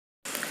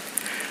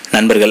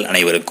நண்பர்கள்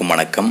அனைவருக்கும்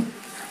வணக்கம்.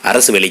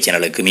 அரசு வேலை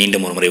சேனலுக்கு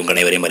மீண்டும் ஒரு முறை உங்கள்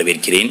அனைவரையும்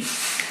வரவேற்கிறேன்.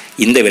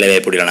 இந்த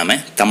வேலைவாய்ப்புகளில் நாம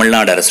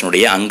தமிழ்நாடு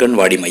அரசினுடைய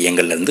அங்கன்வாடி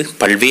மையங்கள்லேருந்து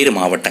பல்வேறு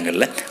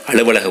மாவட்டங்களில்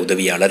அலுவலக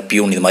உதவியாளர்,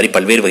 பியூன் இது மாதிரி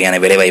பல்வேறு வகையான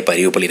வேலைவாய்ப்பு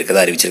அறிவிப்புகள்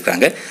இருக்கிறதா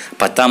அறிவிச்சிருக்காங்க.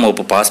 10ஆம்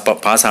வகுப்பு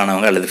பாஸ்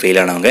ஆனவங்க அல்லது ஃபெயில்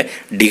ஆனவங்க,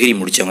 டிகிரி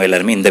முடித்தவங்க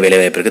எல்லாருமே இந்த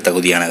வேலைவாய்ப்பிற்கு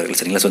தகுதியானவர்கள்.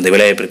 சரிங்களா? ஸோ இந்த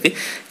வேலைவாய்ப்பிற்கு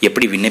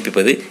எப்படி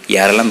விண்ணப்பிப்பது,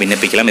 யாரெல்லாம்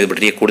விண்ணப்பிக்கலாம், இது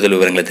பற்றிய கூடுதல்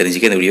விவரங்களை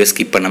தெரிஞ்சுக்க இந்த வீடியோ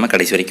ஸ்கிப் பண்ணாமல்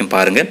கடைசி வரைக்கும்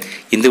பாருங்கள்.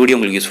 இந்த வீடியோ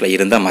உங்களுக்கு யூஸ்ஃபுல்லாக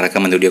இருந்தால்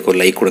மறக்காமல் இந்த வீடியோக்கு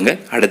ஒரு லைக் கொடுங்க.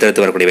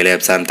 அடுத்தடுத்து வரக்கூடிய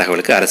வேலைவாய்ப்பு சார்ந்த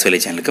தகவலுக்கு அரசு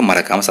வேலை சேனலுக்கு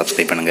மறக்காமல்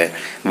சப்ஸ்கிரைப் பண்ணுங்கள்.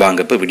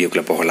 வாங்க இப்போ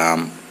வீடியோக்குள்ளே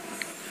போகலாம்.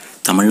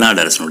 தமிழ்நாடு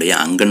அரசினுடைய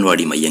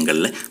அங்கன்வாடி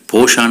மையங்களில்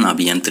போஷான்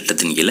அபியான்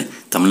திட்டத்தின் கீழே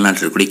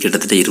தமிழ்நாட்டில் இருக்கக்கூடிய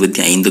கிட்டத்தட்ட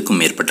 25க்கும்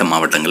மேற்பட்ட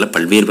மாவட்டங்களில்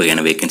பல்வேறு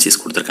வகையான வேகன்சிஸ்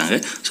கொடுத்துருக்காங்க.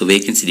 ஸோ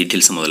வேகன்சி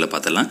டீட்டெயில்ஸ் முதல்ல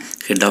பார்த்தலாம்.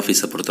 ஹெட்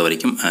ஆஃபீஸை பொறுத்த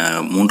வரைக்கும்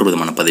 3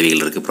 விதமான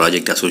பதவிகள் இருக்குது.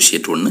 Project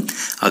associate 1,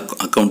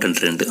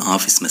 accountant 2,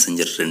 office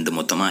messenger 2,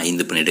 மொத்தமாக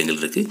 5 பணியிடங்கள்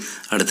இருக்குது.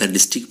 அடுத்த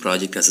டிஸ்ட்ரிக்ட்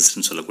ப்ராஜெக்ட்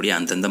அசிஸ்டன்ட் சொல்லக்கூடிய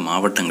அந்தந்த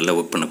மாவட்டங்களில்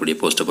ஒர்க் பண்ணக்கூடிய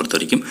போஸ்ட்டை பொறுத்த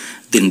வரைக்கும்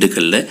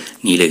திண்டுக்கல்ல,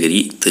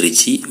 நீலகிரி,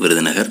 திருச்சி,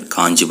 விருதுநகர்,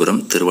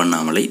 காஞ்சிபுரம்,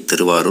 திருவண்ணாமலை,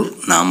 திருவாரூர்,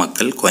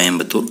 நாமக்கல்,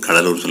 கோயம்புத்தூர்,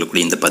 கடலூர் சொல்லக்கூடிய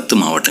இந்த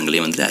 10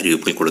 மாவட்டங்களையும்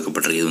அறிவிப்புகள்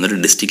கொடுக்கப்பட்டிருக்கு. இது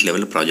டிஸ்ட்ரிக்ட்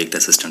லெவலில் ப்ராஜெக்ட்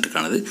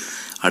அசிஸ்டண்ட்டுக்கானது.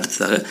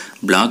 அடுத்ததாக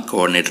பிளாக்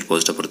கோஆர்டினேட்டர்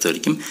போஸ்ட்டை பொறுத்த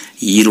வரைக்கும்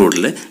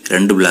ஈரோடில்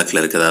 2 பிளாக்கில்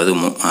இருக்குது. அதாவது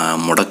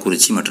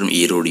மொடக்குறிச்சி மற்றும்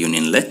ஈரோடு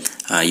யூனியனில்,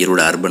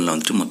 ஈரோடு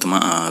அர்பனில்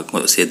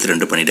மொத்தமாக சேர்த்து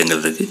 2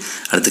 பணியிடங்கள் இருக்குது.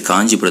 அடுத்து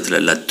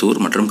காஞ்சிபுரத்தில்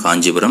லத்தூர் மற்றும்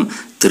காஞ்சிபுரம்,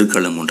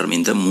 திருக்கழுங்குன்றம்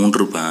இந்த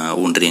 3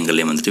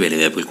 ஒன்றியங்களையும்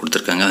வேலைவாய்ப்புகள்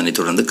கொடுத்துருக்காங்க. அதனைத்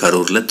தொடர்ந்து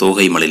கரூரில்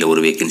தோகைமலையில்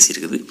ஒரு வேகன்சி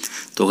இருக்குது.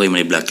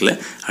 தோகைமலை பிளாக்கில்.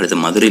 அடுத்து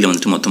மதுரையில்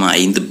மொத்தமாக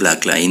 5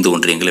 பிளாக்கில் 5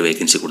 ஒன்றியங்களில்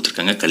வேகன்சி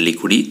கொடுத்துருக்காங்க.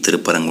 கள்ளிக்குடி,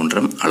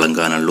 திருப்பரங்குன்றம்,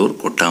 அலங்காநல்லூர்,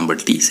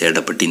 கொட்டாம்பட்டி,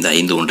 சேடப்பட்டி இந்த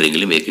 5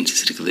 ஒன்றியங்களையும்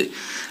வேகன்சிஸ் இருக்குது.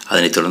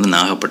 அதனைத் தொடர்ந்து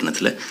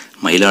நாகப்பட்டினத்தில்,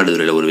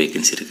 மயிலாடுதுறையில் ஒரு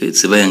வேகன்சி இருக்குது.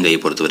 சிவகங்கையை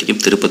பொறுத்த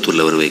வரைக்கும்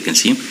திருப்பத்தூரில் ஒரு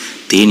வேகன்சியும்,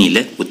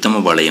 தேனியில்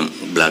உத்தமபாளையம்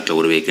பிளாக்கில்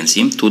ஒரு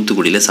வேகன்சியும்,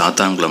 தூத்துக்குடியில்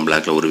சாத்தான்குளம்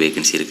பிளாக்கில் ஒரு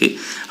வேகன்சி இருக்குது.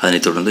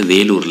 அதனைத் தொடர்ந்து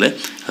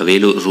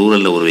வேலூர்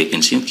ரூரலில் ஒரு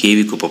வேகன்சியும்,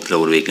 கேவி குப்பத்தில்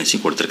ஒரு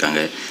வேகன்சியும்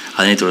கொடுத்துருக்காங்க.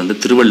 அதனைத் தொடர்ந்து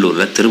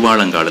திருவள்ளூரில்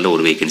திருவாலங்காடில்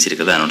ஒரு வேகன்சி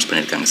இருக்கிறத அனௌன்ஸ்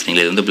பண்ணியிருக்காங்க.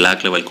 சரிங்களா? இது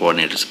பிளாக் லெவல்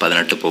கோஆர்டினேட்டர்ஸ்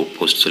 18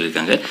 போஸ்ட்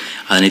சொல்லியிருக்காங்க.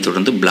 அதனைத்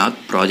தொடர்ந்து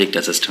பிளாக் ப்ராஜெக்ட்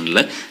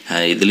அசிஸ்டண்ட்டில்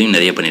இதுலேயும்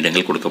நிறைய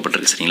பணியிடங்கள்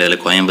கொடுக்கப்பட்டிருக்கு. சரிங்களா?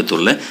 இதில்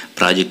கோயம்புத்தூரில்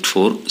ப்ராஜெக்ட்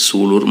 4,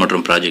 சூலூர்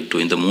மற்றும் ப்ராஜெக்ட்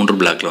 2 இந்த 3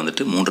 பிளாக்கில்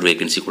 3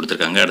 வேகன்சி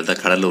கொடுத்துருக்காங்க. அடுத்த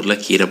கடலூரில்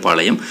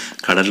கீரப்பாளையம்,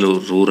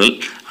 கடலூர் ரூரல்,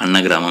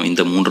 அன்னகிராமம்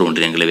இந்த 3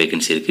 ஒன்றியங்களில்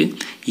வேகன்சி இருக்குது.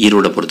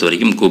 ஈரோடை பொறுத்த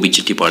வரைக்கும்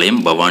கோபிச்செட்டிப்பாளையம்,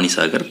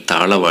 பவானிசாகர்,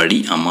 தாளவாடி,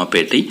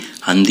 அம்மாப்பேட்டை,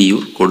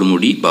 அந்தியூர்,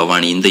 கொடுமுடி,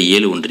 பவானி இந்த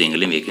 7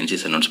 ஒன்றியங்களையும்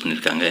வேகன்சிஸ் அனௌன்ஸ்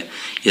பண்ணியிருக்காங்க.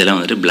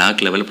 இதெல்லாம்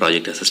பிளாக் லெவல்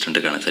ப்ராஜெக்ட்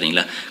அசிஸ்டண்ட்டுக்கான.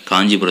 சரிங்களா?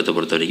 காஞ்சிபுரத்தை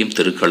பொறுத்த வரைக்கும்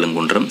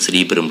Thirukalukundram,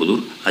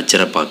 Sriperumbudur,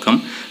 Acharapakkam,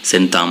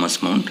 send Thomas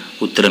mount,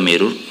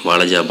 Uthiramerur,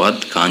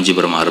 Walajabad,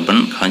 Kanchipuram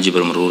urban,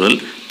 Kanchipuram rural,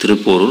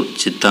 Thiruporur,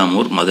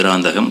 Chithamur,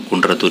 Madurantakam,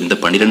 Kundrathur இந்த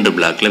 12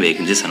 பிளாக்கில்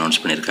வேகன்சிஸ் அனௌன்ஸ்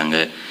பண்ணியிருக்காங்க.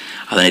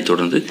 அதனைத்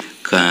தொடர்ந்து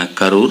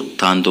கரூர்,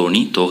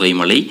 தாந்தோணி,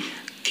 தோகைமலை,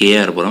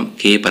 கேஆர்புரம்,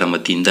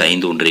 பரமத்தி இந்த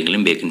 5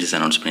 ஒன்றியங்களையும் வேகன்சிஸ்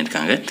அனௌன்ஸ்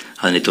பண்ணியிருக்காங்க.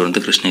 அதனைத்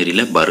தொடர்ந்து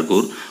கிருஷ்ணகிரியில்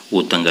பர்கூர்,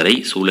 ஊத்தங்கரை,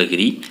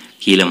 சூளகிரி,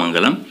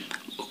 கீழமங்கலம்,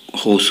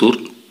 ஹோசூர்,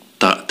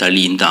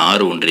 தளி இந்த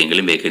 6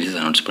 ஒன்றியங்களையும் வேகன்சிஸ்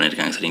அனௌன்ஸ்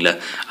பண்ணியிருக்காங்க. சரிங்களா?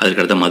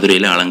 அதுக்கடுத்த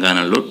மதுரையில்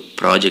அலங்காநல்லூர்,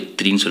 ப்ராஜெக்ட்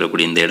 3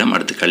 சொல்லக்கூடிய இந்த இடம்,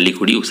 அடுத்து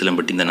கள்ளிக்குடி,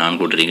 உசிலம்பட்டி இந்த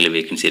 4 ஒன்றியங்களில்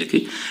வேகன்சி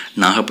இருக்குது.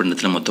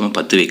 நாகப்பட்டினத்தில் மொத்தமாக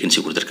 10 வேகன்சி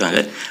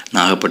கொடுத்துருக்காங்க.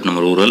 நாகப்பட்டினம்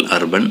ரூரல்,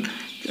 அர்பன்,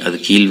 அது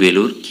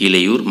கீழ்வேலூர்,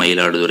 கீழையூர்,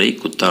 மயிலாடுதுறை,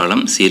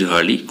 குத்தாலம்,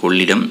 சீர்காழி,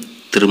 கொள்ளிடம்,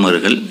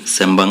 திருமருகல்,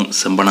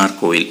 செம்பனார்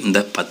கோயில் இந்த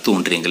 10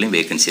 ஒன்றியங்களையும்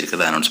வேகன்சி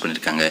இருக்கிறத அனௌன்ஸ்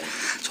பண்ணியிருக்காங்க.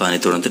 ஸோ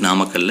அதனைத் தொடர்ந்து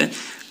நாமக்கல்லில்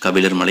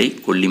கபிலர்மலை,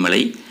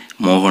 கொல்லிமலை,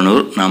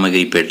 மோகனூர்,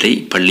 நாமகிரிப்பேட்டை,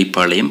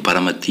 பள்ளிப்பாளையம்,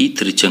 பரமத்தி,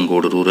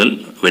 திருச்செங்கோடு ரூரல்,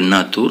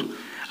 வெண்ணாத்தூர்,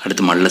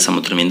 அடுத்து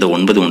மல்லசமுத்திரம் இந்த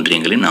 9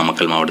 ஒன்றியங்களையும்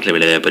நாமக்கல் மாவட்டத்தில்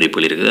வேலைவாய்ப்பு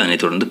அறிவிப்புகள் இருக்குது.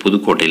 அதனைத் தொடர்ந்து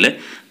புதுக்கோட்டையில்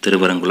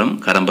திருவரங்குளம்,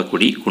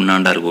 கரம்பக்குடி,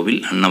 குன்னாண்டார் கோவில்,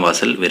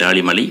 அன்னவாசல்,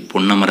 விராலிமலை,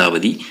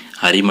 பொன்னமராவதி,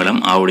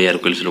 அரிமளம்,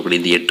 ஆவுடையார் கோயில்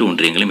சொல்லக்கூடிய இந்த 8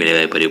 ஒன்றியங்களும்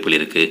வேலைவாய்ப்பு அறிவிப்புகள்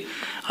இருக்குது.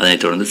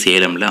 அதனைத் தொடர்ந்து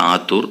சேலமில்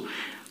ஆத்தூர்,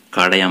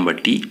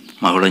 காடையாம்பட்டி,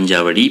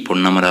 மகுடஞ்சாவடி,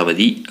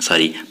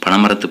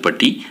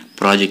 பனமரத்துப்பட்டி,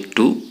 ப்ராஜெக்ட்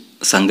 2,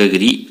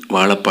 சங்ககிரி,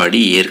 வாழப்பாடி,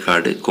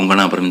 ஏற்காடு,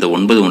 கொங்கனாபுரம் இந்த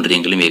 9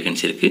 ஒன்றியங்களும்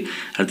வேகன்சி இருக்குது.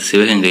 அடுத்து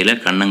சிவகங்கையில்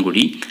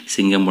கண்ணங்குடி,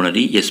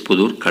 சிங்கம்புணரி,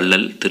 எஸ்புதூர்,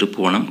 கள்ளல்,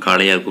 திருப்புவனம்,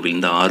 காளையார்கோவில்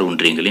இந்த 6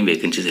 ஒன்றியங்களையும்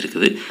வேகன்சிஸ்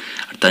இருக்குது.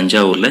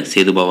 தஞ்சாவூரில்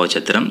சேதுபாவா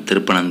சத்திரம்,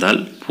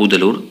 திருப்பனந்தாள்,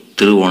 பூதலூர்,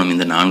 திருவோணம்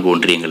இந்த 4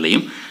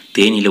 ஒன்றியங்களையும்,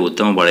 தேனியில்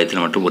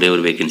உத்தமபாளையத்தில் மட்டும் ஒரே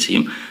ஒரு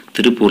வேகன்சியும்,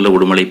 திருப்பூரில்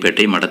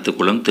உடுமலைப்பேட்டை,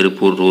 மடத்துக்குளம்,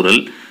 திருப்பூர்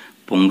ரூரல்,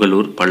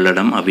 பொங்கலூர்,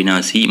 பல்லடம்,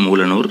 அவினாசி,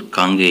 மூலனூர்,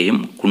 காங்கேயம்,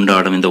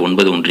 குண்டாடம் இந்த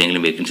 9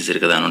 ஒன்றியங்களும் வேகன்சிஸ்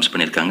இருக்கிறத அனௌன்ஸ்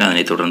பண்ணியிருக்காங்க.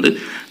 அதனைத் தொடர்ந்து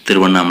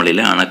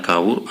திருவண்ணாமலையில்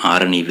அணக்காவூர்,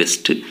 ஆரணி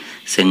வெஸ்ட்,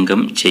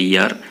 செங்கம்,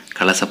 செய்யார்,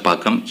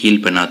 கலசப்பாக்கம்,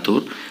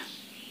 கீழ்பெண்ணாத்தூர்,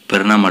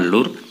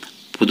 பெருணமல்லூர்,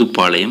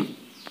 புதுப்பாளையம்,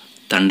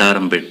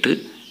 தண்டாரம்பெட்டு,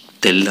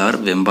 தெல்லார்,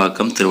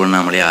 வெம்பாக்கம்,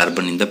 திருவண்ணாமலை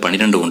அர்பன் இந்த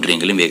 12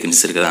 ஒன்றியங்களையும்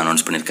வேகன்சிஸ் இருக்கிறத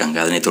அனௌன்ஸ் பண்ணியிருக்காங்க.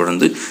 அதனைத்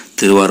தொடர்ந்து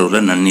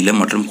திருவாரூரில் நன்னிலம்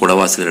மற்றும்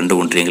குடவாசல் 2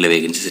 ஒன்றியங்களில்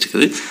வேகன்சிஸ்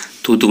இருக்குது.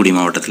 தூத்துக்குடி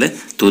மாவட்டத்தில்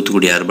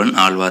தூத்துக்குடி அர்பன்,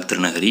 ஆழ்வார்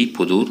திருநகரி,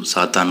 புதூர்,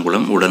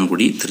 சாத்தான்குளம்,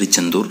 உடன்குடி,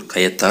 திருச்செந்தூர்,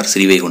 கயத்தார்,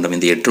 ஸ்ரீவைகுண்டம்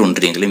இந்த 8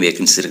 ஒன்றியங்களையும்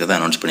வேகன்சிஸ் இருக்கிறத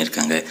அனௌன்ஸ்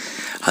பண்ணியிருக்காங்க.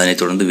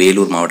 அதனைத் தொடர்ந்து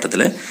வேலூர்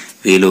மாவட்டத்தில்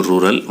வேலூர்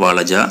ரூரல்,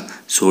 வாலஜா,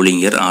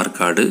 சோளிங்கர்,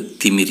 ஆற்காடு,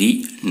 திமிரி,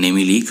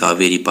 நெமிலி,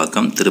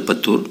 காவேரிப்பாக்கம்,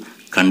 திருப்பத்தூர்,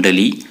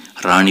 கண்டலி,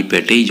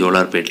 ராணிப்பேட்டை,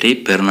 ஜோலார்பேட்டை,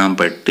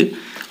 பெருனாம்பட்டு,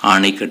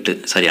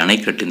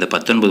 அணைக்கட்டு இந்த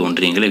 19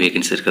 ஒன்றியங்களில்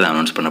வேகன்சி இருக்கிறது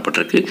அனௌன்ஸ்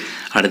பண்ணப்பட்டிருக்கு.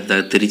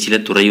 அடுத்ததாக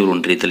திருச்சியில் துறையூர்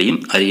ஒன்றியத்திலையும்,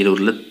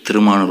 அரியலூரில்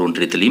திருமானூர்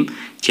ஒன்றியத்திலையும்,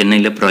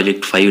 சென்னையில்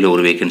ப்ராஜெக்ட் 5ல்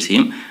ஒரு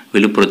வேகன்சியும்,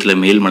 விழுப்புரத்தில்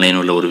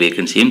மேல்மலையனூரில் ஒரு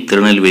வேகன்சியும்,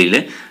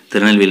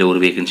 திருநெல்வேலியில் ஒரு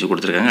வேகன்சி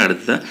கொடுத்துருக்காங்க.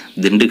 அடுத்ததாக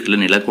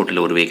திண்டுக்கல்லில்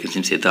நிலக்கோட்டையில் ஒரு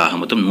வேகன்சியும் சேர்த்து ஆக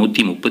மொத்தம்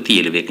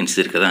 137 வேகன்சி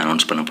இருக்கிறதா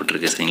அனௌன்ஸ்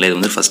பண்ணப்பட்டிருக்கு. சரிங்களா, இது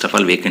வந்து first of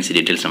all vacancy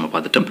details நம்ம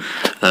பார்த்துட்டோம்.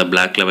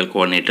 Block level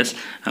coordinators,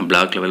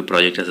 block level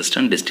project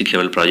assistant, district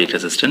level project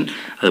assistant,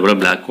 அதுபோல்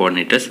பிளாக்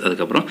கோஆர்டினேட்டர்ஸ்,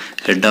 அதுக்கப்புறம்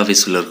ஹெட்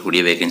ஆஃபீஸில்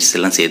இருக்கக்கூடிய வேகன்சிஸ்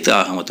எல்லாம் சேர்த்து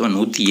ஆக மொத்தம்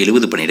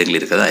 170 பணியிடங்கள்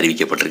இருக்கிறதா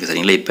அறிவிக்கப்பட்டிருக்கு.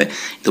 சரிங்களா, இப்போ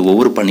இந்த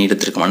ஒவ்வொரு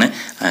பணியிடத்திற்குமான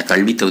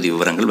கல்வி தகுதி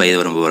விவரங்கள்,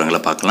 வயது வரம்பு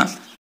விவரங்களை பார்க்கலாம்.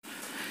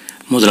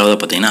 முதலாவது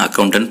பார்த்தீங்கன்னா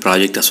அக்கௌண்டன்ட்,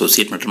 ப்ராஜெக்ட்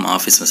அசோசியேட் மற்றும்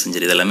ஆஃபீஸ்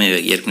மெசஞ்சர் இதெல்லாமே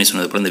ஏற்கனவே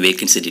சொன்னதுக்கப்புறம் இந்த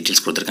வேகன்சி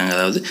டீட்டெயில்ஸ் கொடுத்துருக்காங்க.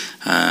 அதாவது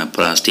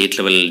ஸ்டேட்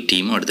லெவல்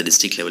டீமும், அடுத்து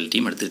டிஸ்ட்ரிக்ட் லெவல்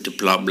டீம், அடுத்து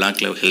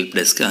பிளாக் லெவல் ஹெல்ப்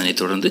டெஸ்க், அதனை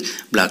தொடர்ந்து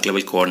பிளாக்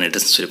லெவல்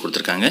கோஆர்டினேட்டர்ஸ் சொல்லி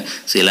கொடுத்துருக்காங்க.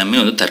 ஸோ எல்லாமே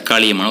வந்து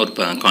தற்காலிகமான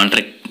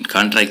ஒரு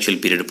கான்ட்ராக்சுவல்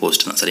பீரியட்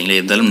போஸ்ட் தான். சரிங்களா,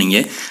 இருந்தாலும்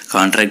நீங்கள்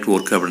கான்ட்ராக்ட்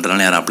ஒர்க்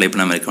அப்படின்றனால யாரும் அப்ளை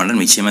பண்ணாமல் இருக்க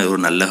வேண்டாம். நிச்சயமாக இது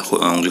ஒரு நல்ல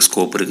உங்களுக்கு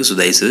ஸ்கோப் இருக்குது. ஸோ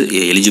தயவுசெய்து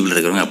எலிஜிபிள்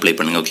இருக்கிறவங்க அப்ளை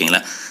பண்ணுங்கள்.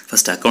 ஓகேங்களா,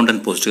 ஃபஸ்ட்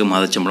அக்கௌண்டன்ட் போஸ்ட்டுக்கு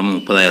மாதச்சம்பளம்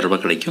 30,000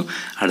 ரூபாய் கிடைக்கும்.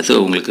 அடுத்து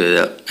உங்களுக்கு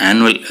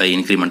ஆனுவல்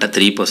இன்க்ரிமெண்ட்டாக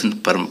 3%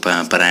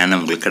 பர் ஆனம்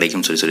உங்களுக்கு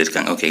கிடைக்கும்னு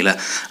சொல்லியிருக்காங்க. ஓகேங்களா,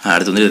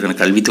 அடுத்து வந்து இருக்கிற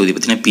கல்வி தொகுதி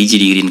பார்த்தீங்கன்னா பிஜி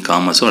டிகிரி இன்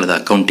காமர்ஸோ அல்லது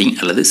அக்கௌண்டிங்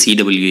அல்லது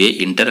CWA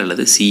இன்டர்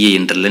அல்லது CA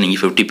இன்டரில்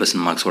நீங்கள்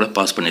 50% மார்க்ஸோட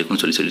பாஸ்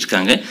பண்ணியிருக்குன்னு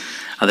சொல்லியிருக்காங்க.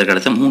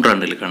 அதற்கடுத்த 3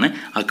 ஆண்டுகளுக்கான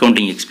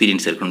அக்கௌண்டிங்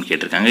எக்ஸ்பீரியன்ஸ் இருக்கணும்னு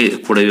கேட்டிருக்காங்க. இது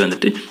கூடவே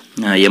வந்துட்டு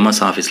MS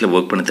ஆஃபீஸில்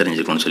ஒர்க் பண்ண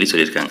தெரிஞ்சுக்கணும்னு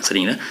சொல்லியிருக்காங்க.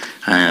 சரிங்களா,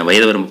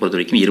 வயது வரம்பு பொறுத்த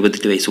வரைக்கும்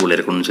 28 வயசு உள்ள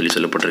இருக்கணும்னு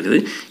சொல்லப்பட்டிருக்குது.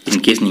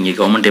 இன்கேஸ் நீங்கள்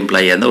கவர்மெண்ட்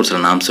எம்ப்ளாயாக இருந்தால் ஒரு சில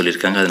நாம்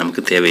சொல்லியிருக்காங்க, அது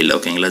நமக்கு தேவையில்லை.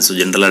 ஓகேங்களா, ஸோ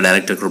ஜென்ரலாக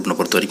டேரக்டர் குரூப்னை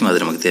பொறுத்த வரைக்கும்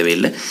அது நமக்கு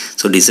தேவையில்லை.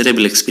 ஸோ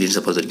டிசேபிள்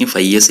எக்ஸ்பீரியன்ஸை பொறுத்த வரைக்கும்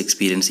 5 இயர்ஸ்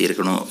எக்ஸ்பீரியன்ஸ்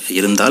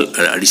இருந்தால்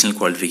additional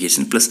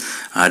qualification plus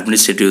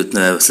administrative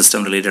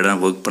system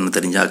ரிலேட்டடாக ஒர்க் பண்ண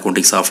தெரிஞ்ச,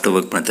 அக்கௌண்டிங் சாஃப்ட்வேர்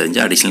ஒர்க் பண்ண தெரிஞ்ச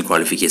அடிஷனல்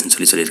குவாலிஃபிகேஷன்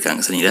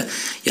சொல்லியிருக்காங்க. சரிங்களா,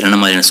 என்னென்ன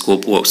மாதிரியான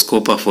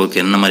ஸ்கோப் ஆஃப் ஒர்க்,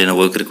 என்ன மாதிரியான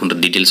ஒர்க் இருக்குன்ற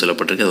டீட்டெயில்ஸ்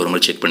சொல்லப்பட்டிருக்கு, அது ஒரு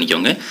முறை செக்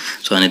பண்ணிக்கோங்க.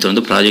 ஸோ அதனை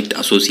தொடர்ந்து ப்ராஜெக்ட்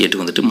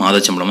அசோசியேட்டுக்கு வந்துட்டு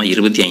மாதச்சம்பளமாக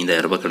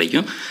 25,000 ரூபாய்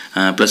கிடைக்கும்.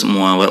 ப்ளஸ்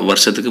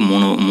வருஷத்துக்கு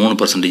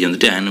 3%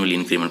 வந்துட்டு ஆனுவல்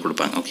இன்க்ரிமெண்ட்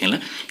கொடுப்பாங்க. ஓகேங்களா,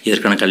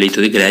 இதற்கான கல்வி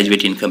தொகுதி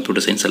கிராஜுவேட் இன்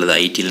கம்ப்யூட்டர் சயின்ஸ் அல்லது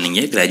ஐடியில்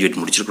நீங்கள் கிராஜுவேட்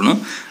முடிச்சிருக்கணும்.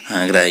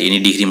 Any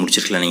degree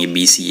முடிச்சிருக்கலாம். நீங்கள்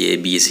BCA,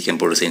 BSc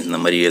கம்ப்யூட்டர் சயின்ஸ்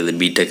இந்த மாதிரி, அல்லது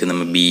பிடெக், இந்த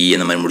மாதிரி BE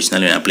அந்த மாதிரி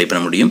முடிச்சிருந்தாலும் அப்ளை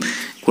பண்ண முடியும்.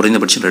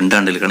 குறைந்தபட்சம் 2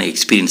 ஆண்டுகளுக்கான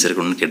எக்ஸ்பீரியன்ஸ்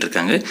இருக்கணும்னு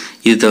கேட்டிருக்காங்க.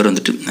 இது தவிர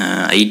வந்துட்டு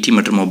ஐடி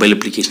மற்றும் மொபைல்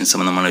அப்ளிகேஷன்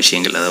சம்மந்தமான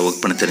விஷயங்கள் அதை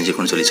ஒர்க் பண்ண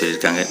தெரிஞ்சுக்கணும்னு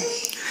சொல்லியிருக்காங்க.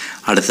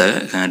 அடுத்த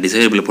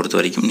டிசேபிளை பொறுத்த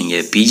வரைக்கும்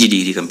நீங்கள் PG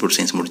degree computer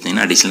science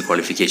முடிச்சிங்கன்னா additional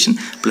qualification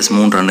plus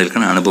 3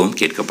 ஆண்டுகளுக்கான அனுபவம்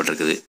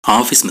கேட்கப்பட்டிருக்குது.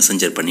 ஆஃபீஸ்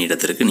மெசஞ்சர்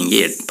பணியிடத்திற்கு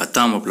நீங்கள்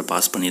 10ஆம் வகுப்பில்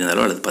பாஸ்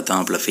பண்ணியிருந்தாலோ அல்லது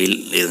 10ஆம் வகுப்பில்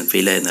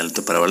ஃபெயிலாக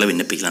இருந்தாலும் பரவாயில்ல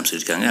விண்ணப்பிக்கலாம்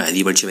சொல்லியிருக்காங்க.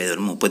 அதிகபட்ச வயது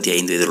வரும்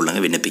 35 வயது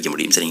உள்ளவங்க விண்ணப்பிக்க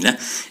முடியும். சரிங்களா,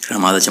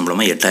 மாத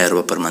சம்பளமாக 8,000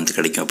 ரூபாய் பர் மந்த்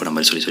கிடைக்கும் அப்போ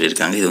நம்ம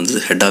சொல்லியிருக்காங்க. இது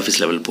வந்து ஹெட்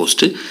ஆஃபீஸ் லெவல்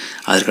போஸ்ட்டு.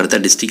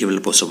 அதுக்கடுத்த டிஸ்ட்ரிக்ட்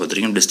லெவல் போஸ்ட்டை பொறுத்த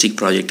வரைக்கும் டிஸ்ட்ரிக்ட்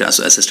ப்ராஜெக்ட்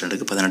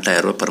அசிஸ்டண்ட்டுக்கு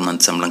 18,000 ரூபாய் பர்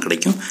மந்த் சம்பளம்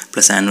கிடைக்கும்.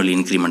 ப்ளஸ் ஆனுவல்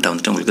இன்க்ரிமெண்ட்டாக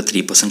வந்துட்டு உங்களுக்கு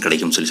 3%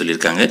 கிடைக்கும்னு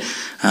சொல்லியிருக்காங்க.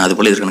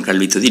 அதுபோல் இதற்கான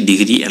கல்வி தொகுதி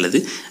டிகிரி அல்லது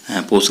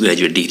போஸ்ட்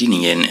கிராஜுவேட் டிகிரி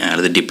நீங்கள்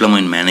அல்லது diploma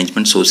in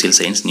management, social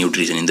science,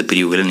 nutrition இந்த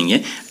பிரிவுகளை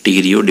நீங்கள்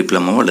டிகிரியோ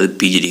டிப்ளமோ அல்லது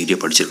பிஜி டிகிரியோ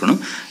படிச்சிருக்கணும்.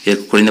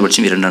 இதற்கு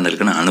குறைந்தபட்சம் 2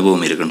 ஆண்டுகளுக்கான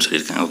அனுபவம் இருக்குன்னு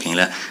சொல்லியிருக்காங்க.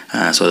 ஓகேங்களா,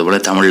 ஸோ அதுபோல்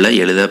தமிழில்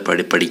எழுத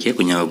படிக்க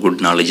கொஞ்சம்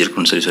குட் நாலேஜ்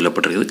இருக்குன்னு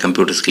சொல்லப்பட்டிருக்குது.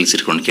 கம்ப்யூட்டர் ஸ்கில்ஸ்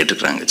இருக்குன்னு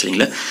கேட்டிருக்காங்க.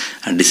 சரிங்களா,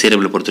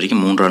 டிசேபிளை பொறுத்த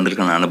வரைக்கும் 3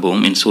 ஆண்டுகளுக்கான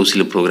அனுபவம் இன்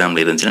சோசியல்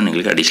ப்ரோக்ராமில் இருந்துச்சுன்னா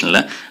உங்களுக்கு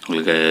அடிஷ்னலாக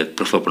உங்களுக்கு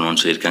ப்ரிஃபர்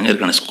பண்ணுவோம்னு சொல்லியிருக்காங்க.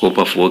 இதுக்கான ஸ்கோப்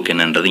ஆஃப் ஒர்க்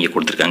என்னன்றது இங்கே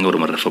கொடுத்துருக்காங்க,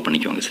 ஒரு மாதிரி ரெஃபர்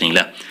பண்ணிக்கோங்க.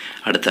 சரிங்களா,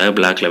 அடுத்த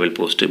பிளாக் லெவல்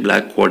போஸ்ட்டு.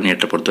 பிளாக்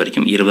கோஆர்டினேட்டரை பொறுத்த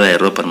வரைக்கும் 20,000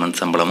 ரூபாய் பர் மந்த்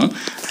சம்பளமும்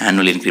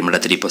ஆனுவல்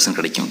இன்க்ரிமெண்ட்டாக 3%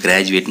 கிடைக்கும்.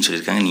 கிராஜுவேட்னு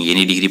சொல்லியிருக்காங்க. நீங்கள்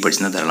எனி டிகிரி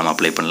படிச்சிருந்தால் தாராளமாக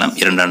அப்ளை பண்ணலாம்.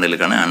 2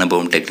 ஆண்டுகளுக்கான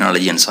அனுபவம்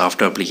டெக்னாலஜி அண்ட்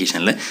சாஃப்ட்வேர்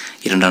அப்ளிகேஷனில்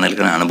 2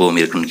 ஆண்டுகளுக்கான அனுபவம்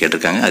இருக்குன்னு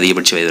கேட்டிருக்காங்க.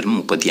 அதிகபட்ச வயது வரும்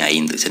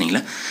 35.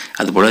 சரிங்களா,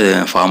 அதுபோல்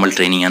ஃபார்மல்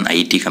ட்ரைனிங் அண்ட்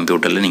ஐடி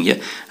கம்ப்யூட்டரில்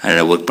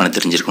நீங்கள் ஒர்க் பண்ண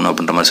தெரிஞ்சிருக்கணும்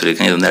அப்படின்ற மாதிரி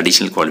சொல்லியிருக்காங்க. இது வந்து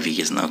அடிஷனல்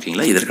குவாலிஃபிகேஷன் தான்.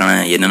 ஓகேங்களா, இதற்கான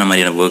என்னென்ன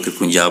மாதிரியான ஒர்க்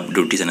இருக்கும், ஜாப்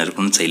டியூட்டிஸ் என்ன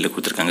இருக்குன்னு சைடில்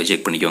கொடுத்துருக்காங்க,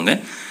 செக் பண்ணிக்கோங்க.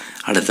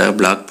 அடுத்ததாக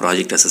பிளாக்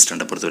ப்ராஜெக்ட்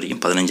அசிஸ்டண்ட்டை பொறுத்த வரைக்கும்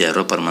 15,000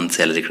 ரூபாய் பர் மந்த்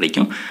சேலரி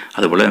கிடைக்கும்.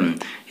 அதுபோல்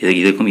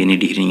இதுக்கும் எனி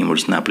டிகிரி நீங்கள்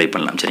முடிச்சுன்னா அப்ளை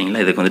பண்ணலாம்.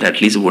 சரிங்களா, இதுக்கு வந்துட்டு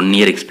at least 1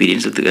 year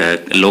experience with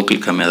local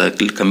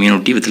அதாவது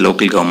கம்யூனிட்டி வித்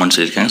லோக்கல் கவர்மெண்ட்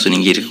சொல்லியிருக்காங்க. ஸோ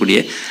நீங்கள் இருக்கக்கூடிய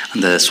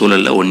அந்த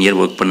சூழலில் 1 இயர்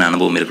ஒர்க் பண்ண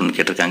அனுபவம் இருக்குன்னு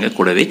கேட்டிருக்காங்க.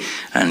 கூடவே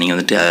நீங்கள்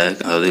வந்துட்டு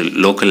அதாவது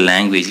லோக்கல்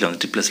லாங்குவேஜில்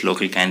வந்துட்டு ப்ளஸ்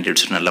லோக்கல்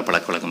கேண்டிடேட்ஸ் நல்ல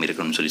பழக்கம்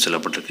இருக்குன்னு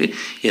சொல்லப்பட்டிருக்கு.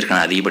 இதற்கான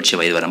அதிகபட்ச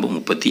வயது வரம்பு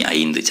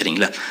 35.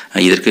 சரிங்களா,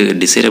 இதற்கு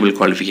டிசேபிள்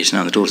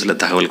குவாலிஃபிகேஷன் வந்துட்டு ஒரு சில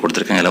தகவல்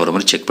கொடுத்துருக்காங்க. எல்லாம் ஒரு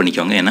மாதிரி செக்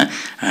பண்ணிக்கோங்க. ஏன்னா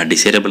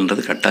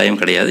டிசேபிள்ன்றது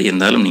கட்டாயம் கிடையாது.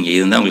 இருந்தாலும் நீங்கள்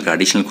இருந்தால் உங்களுக்கு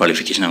அடிஷனல்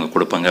குவாலிஃபிகேஷன் அவங்க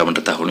கொடுப்பாங்க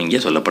அப்படின்ற தகவல் இங்கே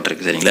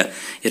சொல்லப்பட்டிருக்கு. சரிங்களா,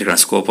 இதற்கான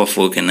ஸ்கோப் ஆஃப்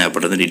ஒர்க் என்ன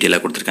அப்படின்றது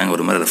டீட்டெயிலாக கொடுத்துருக்காங்க,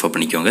 ஒரு மாதிரி ரெஃபர்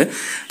பண்ணிக்கோங்க.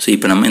 ஸோ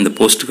இப்போ நம்ம இந்த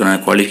போஸ்ட்டுக்கான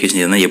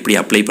குவாலிஃபிகேஷன் இருந்தால் எப்படி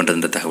அப்ளை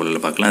பண்ணுறதுன்ற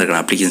தகவலில் பார்க்கலாம்.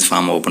 அதுக்கான அப்ளிகேஷன்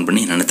ஃபார்ம் ஓப்பன்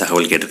பண்ணி என்னென்ன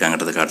தகவல்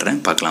கேட்டிருக்காங்கிறத காட்டுறேன்,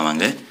 பார்க்கலாம்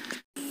வாங்க.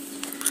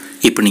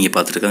 இப்போ நீங்கள்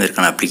பார்த்துருக்காங்க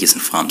இதற்கான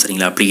அப்ளிகேஷன் ஃபார்ம்.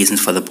 சரிங்களா, அப்ளிகேஷன்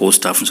ஃபார் த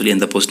போஸ்ட் ஆஃப்னு சொல்லி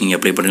எந்த போஸ்ட் நீங்கள்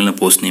அப்ளை பண்ணுறீங்களா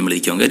போஸ்ட் நேம்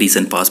எழுதிக்கோங்க.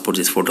 Recent passport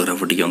size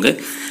photograph ஒட்டிக்கோங்க.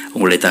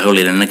 உங்களுடைய தகவல்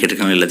என்னென்ன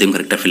கேட்டிருக்காங்க எல்லாத்தையும்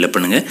கரெக்டாக ஃபில்அப்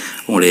பண்ணுங்கள்.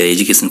 உங்களுடைய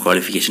எஜுகேஷன்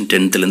குவாலிஃபிகேஷன்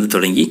 10th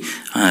தொடங்கி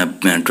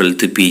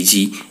 12th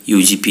பிஜி,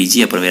 யூஜி, பிஜி,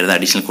 அப்புறம் வேறு ஏதாவது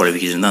அடிஷனல்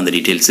குவாலிஃபிகேஷன் தான் அந்த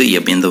டீட்டெயில்ஸ்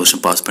எந்த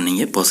வருஷம் பாஸ்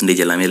பண்ணீங்க,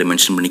 பர்சன்டேஜ் எல்லாமே இதில்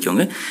மென்ஷன்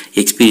பண்ணிக்கோங்க.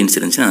 எக்ஸ்பீரியன்ஸ்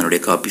இருந்துச்சுன்னா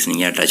அதனுடைய காப்பீஸ்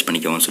நீங்கள் அட்டாச்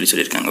பண்ணிக்கோங்கன்னு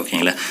சொல்லியிருக்காங்க.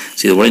 ஓகேங்களா,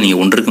 ஸோ இதுபோல்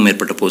நீங்கள் 1க்கும்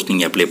மேற்பட்ட போஸ்ட்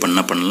நீங்கள் அப்ளை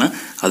பண்ணலாம்.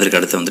 அதற்கு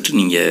அடுத்து வந்துட்டு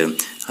நீங்கள்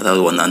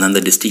அதாவது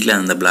அந்தந்த டிஸ்ட்ரிக்டில்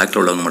அந்த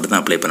பிளாக்ல உள்ளவங்க மட்டும்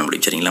தான் அப்ளை பண்ண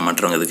முடியும் சரிங்களா.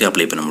 மற்றவங்க இதுக்கு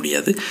அப்ளை பண்ண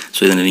முடியாது.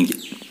 ஸோ இதில்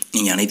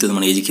நீங்கள் அனைத்து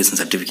விதமான எஜுகேஷன்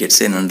சர்டிஃபிகேட்ஸ்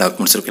என்னென்ன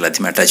டாக்குமெண்ட்ஸ் இருக்குது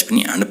எல்லாத்தையுமே அட்டாச்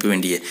பண்ணி அனுப்ப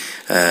வேண்டிய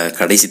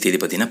கடைசி தேதி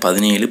பார்த்திங்கன்னா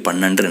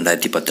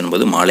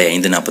 17/12/2019 மாலை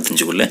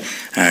 5:45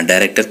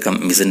 director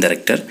mission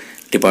director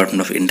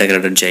department of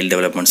integrated child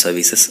development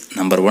services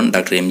number 1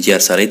 doctor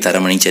MGR சாலை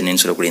தரமணி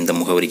சென்னைன்னு சொல்லக்கூடிய இந்த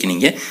முகவரிக்கு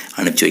நீங்கள்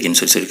அனுப்பிச்சி வைக்கணும்னு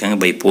சொல்லியிருக்காங்க.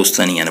 பை போஸ்ட்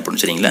தான் நீங்கள்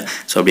அனுப்பணும் சரிங்களா.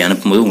 ஸோ அப்படி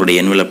அனுப்பும்போது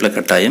உங்களுடைய என்வலப்பில்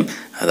கட்டாயம்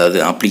அதாவது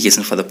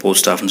அப்ளிகேஷன் ஃபார் த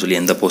போஸ்ட் ஆஃப்னு சொல்லி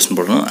எந்த போஸ்ட்னு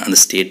போடணும், அந்த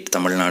ஸ்டேட்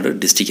தமிழ்நாடு,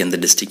 டிஸ்ட்ரிக் எந்த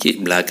டிஸ்ட்ரிக்கு,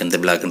 பிளாக் எந்த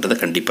பிளாக்ன்றதை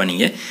கண்டிப்பாக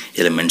நீங்கள்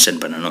இதில் மென்ஷன்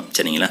பண்ணணும்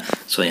சரிங்களா.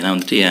 ஸோ ஏன்னா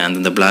வந்துட்டு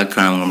அந்தந்த பிளாக்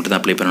அவங்க மட்டும்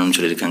தான் அப்ளை பண்ணணும்னு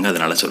சொல்லியிருக்காங்க,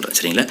 அதனால் சொல்கிறேன்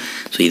சரிங்களா.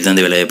 ஸோ இதுதான்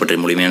இந்த வேலையை பற்றிய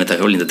முழுமையான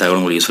தகவல். இந்த தகவல்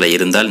உங்களுக்கு யூஸ்ஃபுல்லாக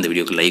இருந்தால் இந்த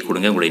வீடியோக்கு லைக்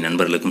கொடுங்க, உங்களுடைய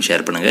நண்பர்களுக்கும்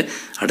ஷேர் பண்ணுங்கள்.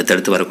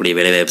 அடுத்தடுத்து வரக்கூடிய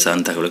வேலைவாய்ப்பு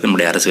சார்ந்த தகவலுக்கு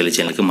நம்முடைய அரசு வேலை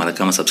சேனலுக்கு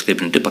மறக்காமல் சப்ஸ்கிரைப்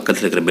பண்ணிட்டு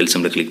பக்கத்தில் இருக்கிற பெல்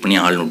சிம்பிளை கிளிக் பண்ணி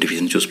ஆல்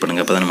நோட்டிஃபிகேஷன் சூஸ்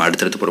பண்ணுங்கள். அப்போ தான் நம்ம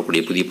அடுத்தடுத்து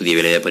போடக்கூடிய புதிய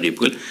வேலைவாய்ப்பு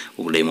அறிவிப்புகள்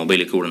உங்களுடைய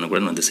மொபைலுக்கு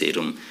உடனுக்குடன் வந்து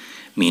சேரும்.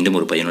 மீண்டும்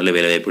ஒரு பயனுள்ள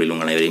வேலைவாய்ப்புகளில்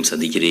உங்கள் அனைவரையும்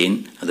சந்திக்கிறேன்.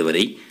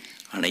 அதுவரை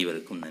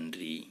அனைவருக்கும்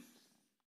நன்றி.